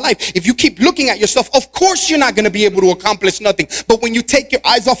decisions in my life. If you keep looking at yourself, of course you're not going to be able to accomplish nothing. But when you take your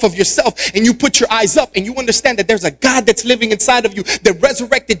eyes off of yourself and you put your eyes up and you understand that there's a God that's living inside of you that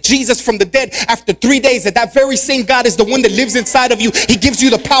resurrected Jesus from the dead after 3 days, that very same God is the one that lives inside of you. He gives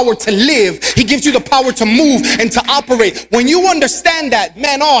you the power to live. He gives you the power to move and to operate. When you understand that,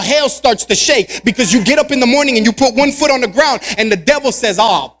 man, all hell starts to shake, because you get up in the morning and you put one foot on the ground and the devil says,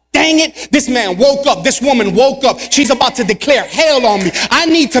 oh, dang it, this man woke up, this woman woke up, she's about to declare hell on me. I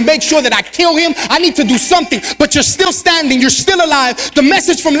need to make sure that I kill him. I need to do something. But you're still standing, you're still alive. The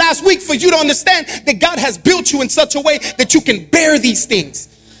message from last week for you to understand that God has built you in such a way that you can bear these things.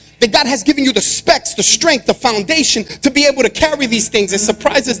 That God has given you the specs, the strength, the foundation to be able to carry these things. It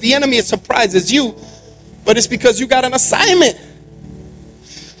surprises the enemy, it surprises you, but it's because you got an assignment.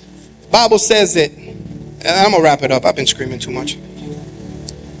 The Bible says that, and I'm going to wrap it up. I've been screaming too much.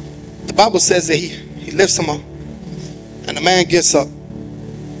 The Bible says that he lifts him up, and the man gets up,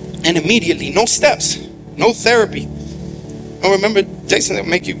 and immediately, no steps, no therapy. Oh, remember, Jason, they'll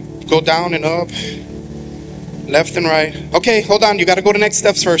make you go down and up, left and right. Okay, hold on. You got to go to next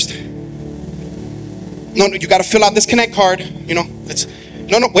steps first. No, you got to fill out this Connect card. You know,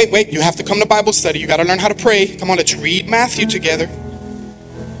 wait. You have to come to Bible study. You got to learn how to pray. Come on, let's read Matthew together.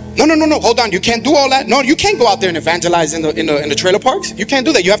 No. Hold on. You can't do all that. No, you can't go out there and evangelize in the trailer parks. You can't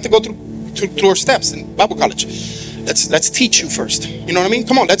do that. You have to go through our steps in Bible college. Let's teach you first. You know what I mean?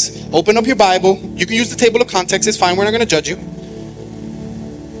 Come on, let's open up your Bible. You can use the table of context. It's fine. We're not going to judge you.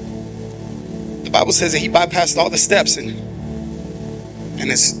 The Bible says that he bypassed all the steps and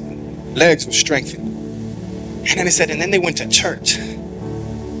his legs were strengthened. And then it said, and then they went to church.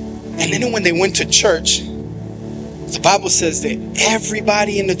 And then when they went to church, the Bible says that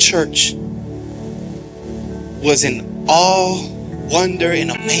everybody in the church was in awe, wonder,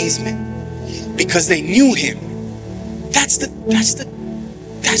 and amazement because they knew him. That's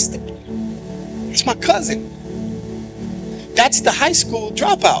my cousin. That's the high school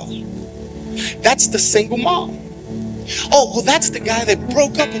dropout. That's the single mom. Oh, well, that's the guy that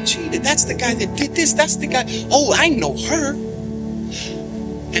broke up and cheated. That's the guy that did this. That's the guy. Oh, I know her.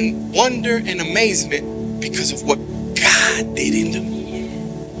 And wonder and amazement because of what God did in them.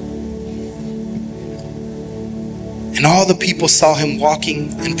 And all the people saw him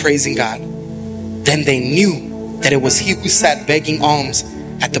walking and praising God. Then they knew that it was he who sat begging alms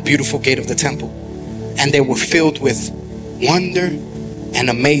at the beautiful gate of the temple. And they were filled with wonder and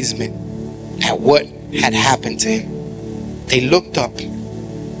amazement at what had happened to him. They looked up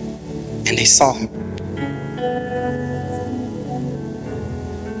and they saw him.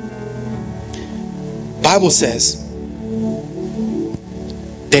 Bible says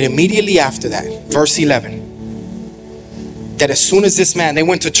that immediately after that, verse 11, that as soon as this man, they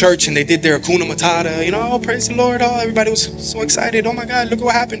went to church and they did their Hakuna Matata, you know, oh, praise the Lord, oh, everybody was so excited, oh my God, look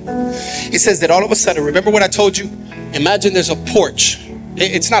what happened. It says that all of a sudden, remember what I told you? Imagine there's a porch.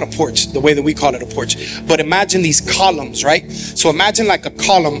 It's not a porch the way that we call it a porch, but imagine these columns, right? So imagine like a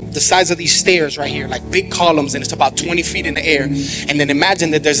column the size of these stairs right here, like big columns, and it's about 20 feet in the air. And then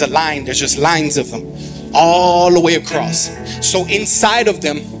imagine that there's a line, there's just lines of them all the way across. So inside of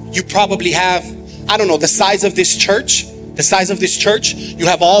them, you probably have, I don't know, the size of this church. The size of this church, you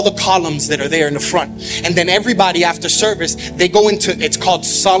have all the columns that are there in the front. And then everybody after service, they go into, it's called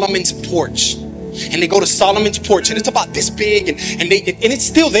Solomon's porch. And they go to Solomon's porch, and it's about this big, and it's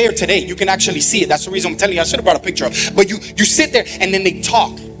still there today. You can actually see it. That's the reason I'm telling you. I should have brought a picture of it. But you sit there, and then they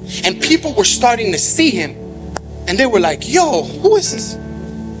talk. And people were starting to see him, and they were like, yo, who is this?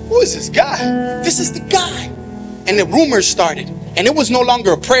 Who is this guy? This is the guy. And the rumors started. And it was no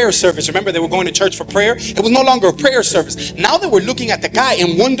longer a prayer service. Remember, they were going to church for prayer. It was no longer a prayer service. Now they were looking at the guy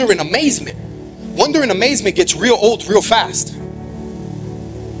in wonder and amazement. Wonder and amazement gets real old real fast.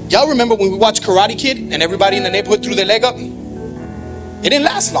 Y'all remember when we watched Karate Kid and everybody in the neighborhood threw their leg up? It didn't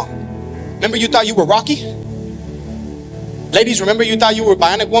last long. Remember you thought you were Rocky? Ladies, remember you thought you were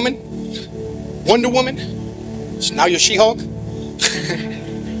Bionic Woman? Wonder Woman? Now you're She-Hulk?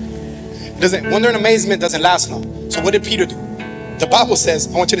 Wonder and amazement doesn't last long. So what did Peter do? The Bible says,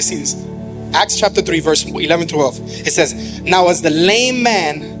 I want you to see this. Acts chapter 3 verse 11 through 12. It says, now as the lame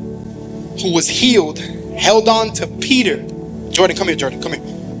man who was healed held on to Peter. Jordan, come here, Jordan, come here.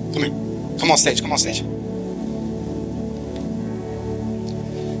 Come here. Come on stage, come on stage.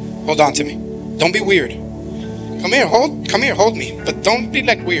 Hold on to me. Don't be weird. Come here, hold me. But don't be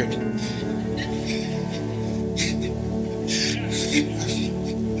like weird.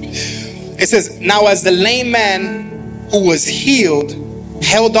 It says, now as the lame man who was healed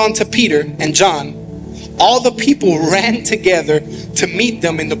held on to Peter and John, all the people ran together to meet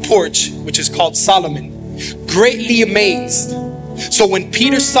them in the porch, which is called Solomon, greatly amazed. So when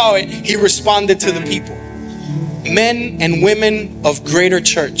Peter saw it, he responded to the people, men and women of Greater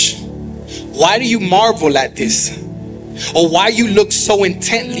Church, why do you marvel at this? Or why you look so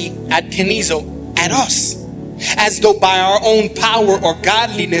intently at Kenizo, at us, as though by our own power or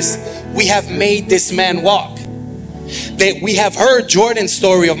godliness we have made this man walk? That we have heard Jordan's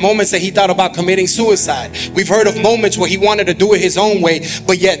story of moments that he thought about committing suicide. We've heard of moments where he wanted to do it his own way,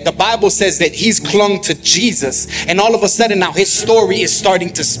 but yet the Bible says that he's clung to Jesus, and all of a sudden now his story is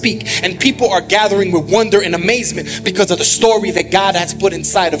starting to speak, and people are gathering with wonder and amazement because of the story that God has put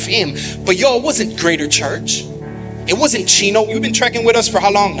inside of him. But yo, it wasn't Greater Church. It wasn't Chino. You've been trekking with us for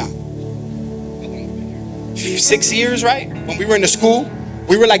how long now? 6 years, right? When we were in the school,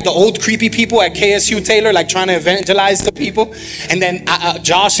 we were like the old creepy people at KSU Taylor, like trying to evangelize the people. And then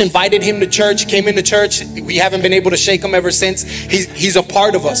Josh invited him to church, came into church. We haven't been able to shake him ever since. He's a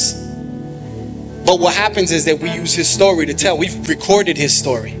part of us. But what happens is that we use his story to tell. We've recorded his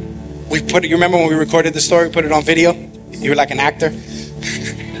story. We put it. You remember when we recorded the story, put it on video? You were like an actor.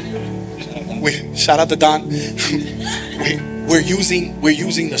 Shout out to Don. We're using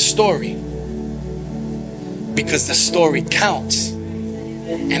the story because the story counts.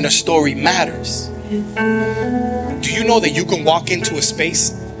 And the story matters. Do you know that you can walk into a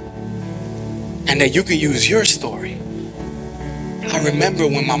space and that you can use your story? I remember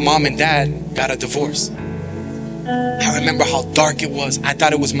when my mom and dad got a divorce. I remember how dark it was. I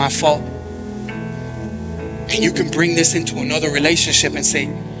thought it was my fault. And you can bring this into another relationship and say,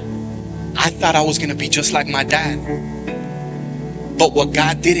 I thought I was going to be just like my dad. But what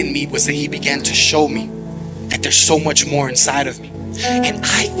God did in me was that he began to show me that there's so much more inside of me. And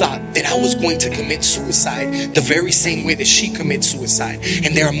I thought that I was going to commit suicide the very same way that she commits suicide.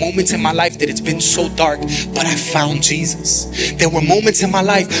 And there are moments in my life that it's been so dark, but I found Jesus. There were moments in my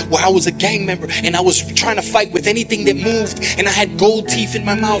life where I was a gang member and I was trying to fight with anything that moved, and I had gold teeth in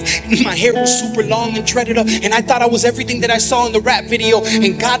my mouth, and my hair was super long and dreaded up, and I thought I was everything that I saw in the rap video.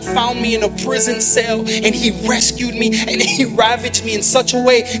 And God found me in a prison cell, and he rescued me, and he ravaged me in such a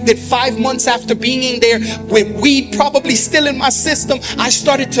way that 5 months after being in there with weed probably still in my system, I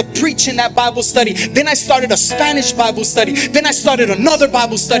started to preach in that Bible study. Then I started a Spanish Bible study. Then I started another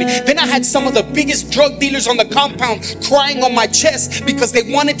Bible study. Then I had some of the biggest drug dealers on the compound crying on my chest because they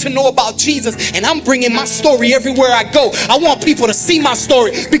wanted to know about Jesus. And I'm bringing my story everywhere I go. I want people to see my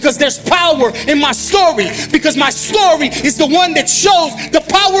story because there's power in my story, because my story is the one that shows the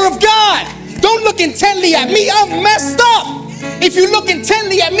power of God. Don't look intently at me. I'm messed up. If you look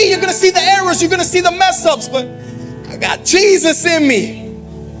intently at me, you're going to see the errors. You're going to see the mess ups. But I got Jesus in me.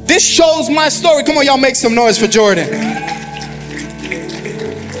 This shows my story. Come on, y'all, make some noise for Jordan.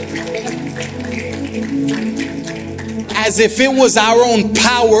 As if it was our own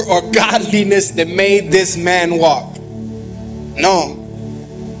power or godliness that made this man walk. No,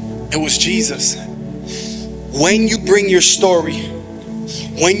 it was Jesus. When you bring your story,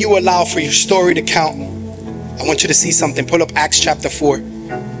 when you allow for your story to count, I want you to see something. Pull up Acts chapter 4.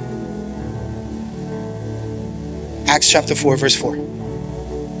 Acts chapter 4 verse 4.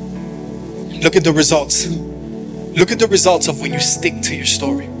 Look at the results. Look at the results of when you stick to your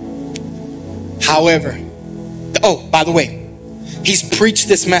story. However, oh, by the way, he's preached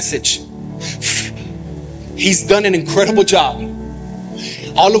this message. He's done an incredible job.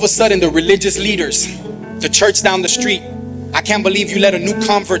 All of a sudden, the religious leaders, the church down the street, I can't believe you let a new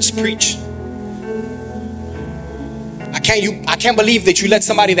converts preach. I can't believe that you let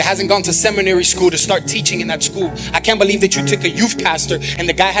somebody that hasn't gone to seminary school to start teaching in that school. I can't believe that you took a youth pastor and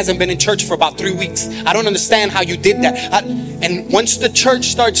the guy hasn't been in church for about 3 weeks. I don't understand how you did that. And once the church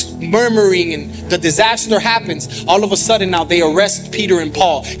starts murmuring and the disaster happens, all of a sudden now they arrest Peter and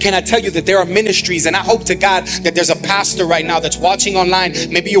Paul. Can I tell you that there are ministries, and I hope to God that there's a pastor right now that's watching online.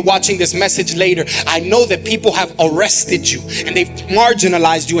 Maybe you're watching this message later. I know that people have arrested you and they've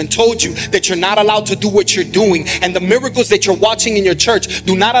marginalized you and told you that you're not allowed to do what you're doing. And the miracles that you're watching in your church,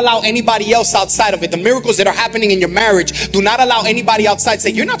 do not allow anybody else outside of it. The miracles that are happening in your marriage, do not allow anybody outside say,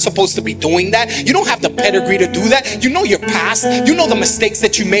 you're not supposed to be doing that. You don't have the pedigree to do that. You know your past. You know the mistakes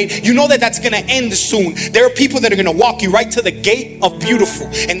that you made. You know that that's going to end soon. There are people that are going to walk you right to the gate of beautiful,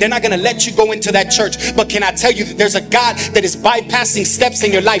 and they're not going to let you go into that church. But can I tell you that there's a God that is bypassing steps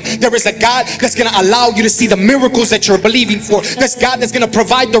in your life? There is a God that's going to allow you to see the miracles that you're believing for. There's God that's going to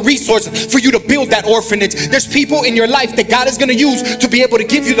provide the resources for you to build that orphanage. There's people in your life that God is going to use to be able to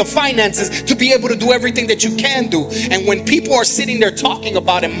give you the finances to be able to do everything that you can do. And when people are sitting there talking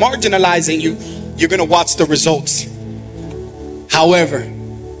about and marginalizing you, you're going to watch the results. However,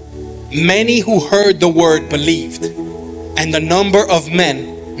 many who heard the word believed, and the number of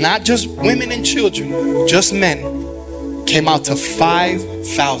men, not just women and children, just men, came out to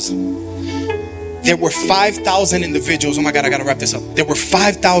 5,000. There were 5,000 individuals. Oh my God, I gotta wrap this up. There were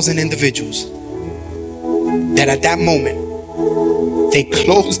 5,000 individuals that at that moment, they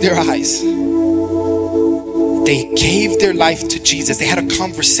closed their eyes. They gave their life to Jesus. They had a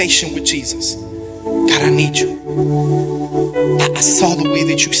conversation with Jesus. God, I need you. I saw the way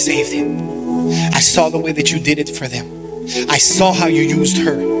that you saved him. I saw the way that you did it for them. I saw how you used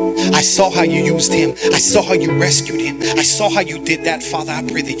her. I saw how you used him. I saw how you rescued him. I saw how you did that. Father, I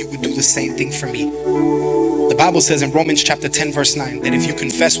pray that you would do the same thing for me. The Bible says in Romans chapter 10 verse 9 that if you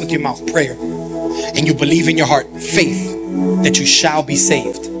confess with your mouth prayer and you believe in your heart faith, that you shall be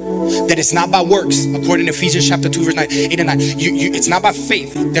saved. That it's not by works, according to Ephesians chapter 2 verse 8 and 9. It's not by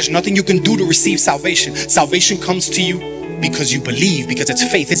faith. There's nothing you can do to receive salvation. Salvation comes to you because you believe, because it's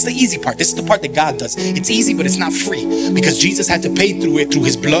faith. It's the easy part. This is the part that God does. It's easy, but it's not free, because Jesus had to pay through it, through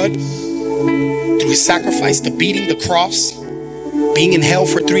his blood, through his sacrifice, the beating, the cross, being in hell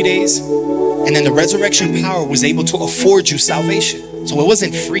for 3 days, and then the resurrection power was able to afford you salvation. So it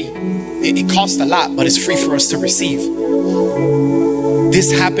wasn't free. It cost a lot, but it's free for us to receive.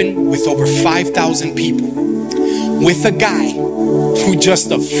 This happened with over 5,000 people, with a guy who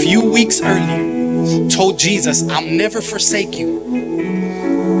just a few weeks earlier told Jesus, I'll never forsake you.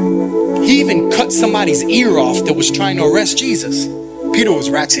 He even cut somebody's ear off that was trying to arrest Jesus. Peter was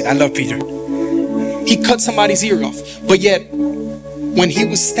ratchet. I love Peter. He cut somebody's ear off. But yet, when he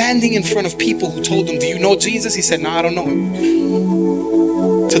was standing in front of people who told him, do you know Jesus? He said, no, I don't know him.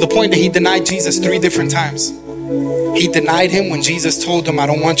 To the point that he denied Jesus 3 different times. He denied him when Jesus told him, I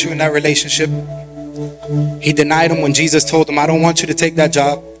don't want you in that relationship. He denied him when Jesus told him, I don't want you to take that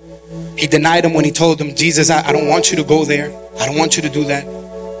job. He denied him when he told him, Jesus, I don't want you to go there. I don't want you to do that.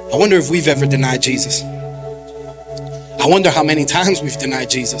 I wonder if we've ever denied Jesus. I wonder how many times we've denied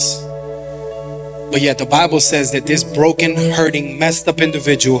Jesus. But yet the Bible says that this broken, hurting, messed up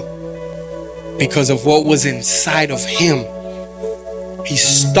individual, because of what was inside of him, he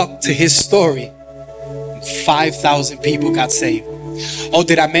stuck to his story. 5,000 people got saved. Oh,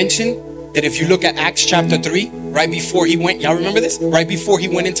 did I mention that if you look at Acts chapter 3, right before he went, y'all remember this? Right before he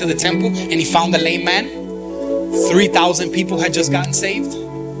went into the temple and he found the lame man, 3,000 people had just gotten saved.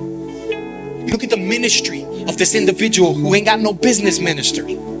 Look at the ministry of this individual who ain't got no business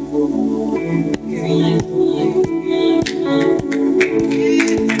ministry.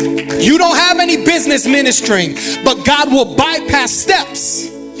 You don't have any business ministering, but God will bypass steps.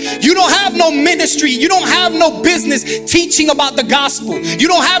 You don't have no ministry. You don't have no business teaching about the gospel. You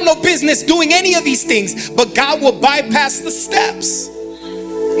don't have no business doing any of these things, but God will bypass the steps.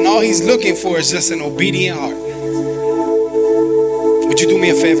 And all he's looking for is just an obedient heart. Would you do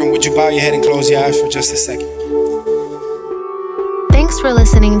me a favor and would you bow your head and close your eyes for just a second? Thanks for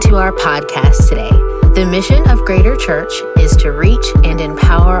listening to our podcast today. The mission of Greater Church is to reach and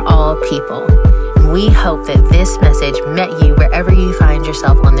empower all people. We hope that this message met you wherever you find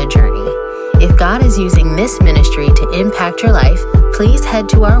yourself on the journey. If God is using this ministry to impact your life, please head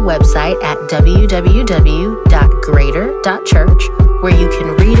to our website at www.greater.church, where you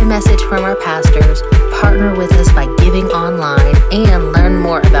can read a message from our pastors, partner with us by giving online, and learn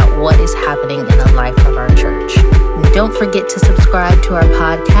more about what is happening in the life of our church. And don't forget to subscribe to our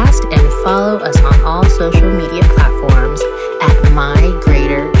podcast and follow us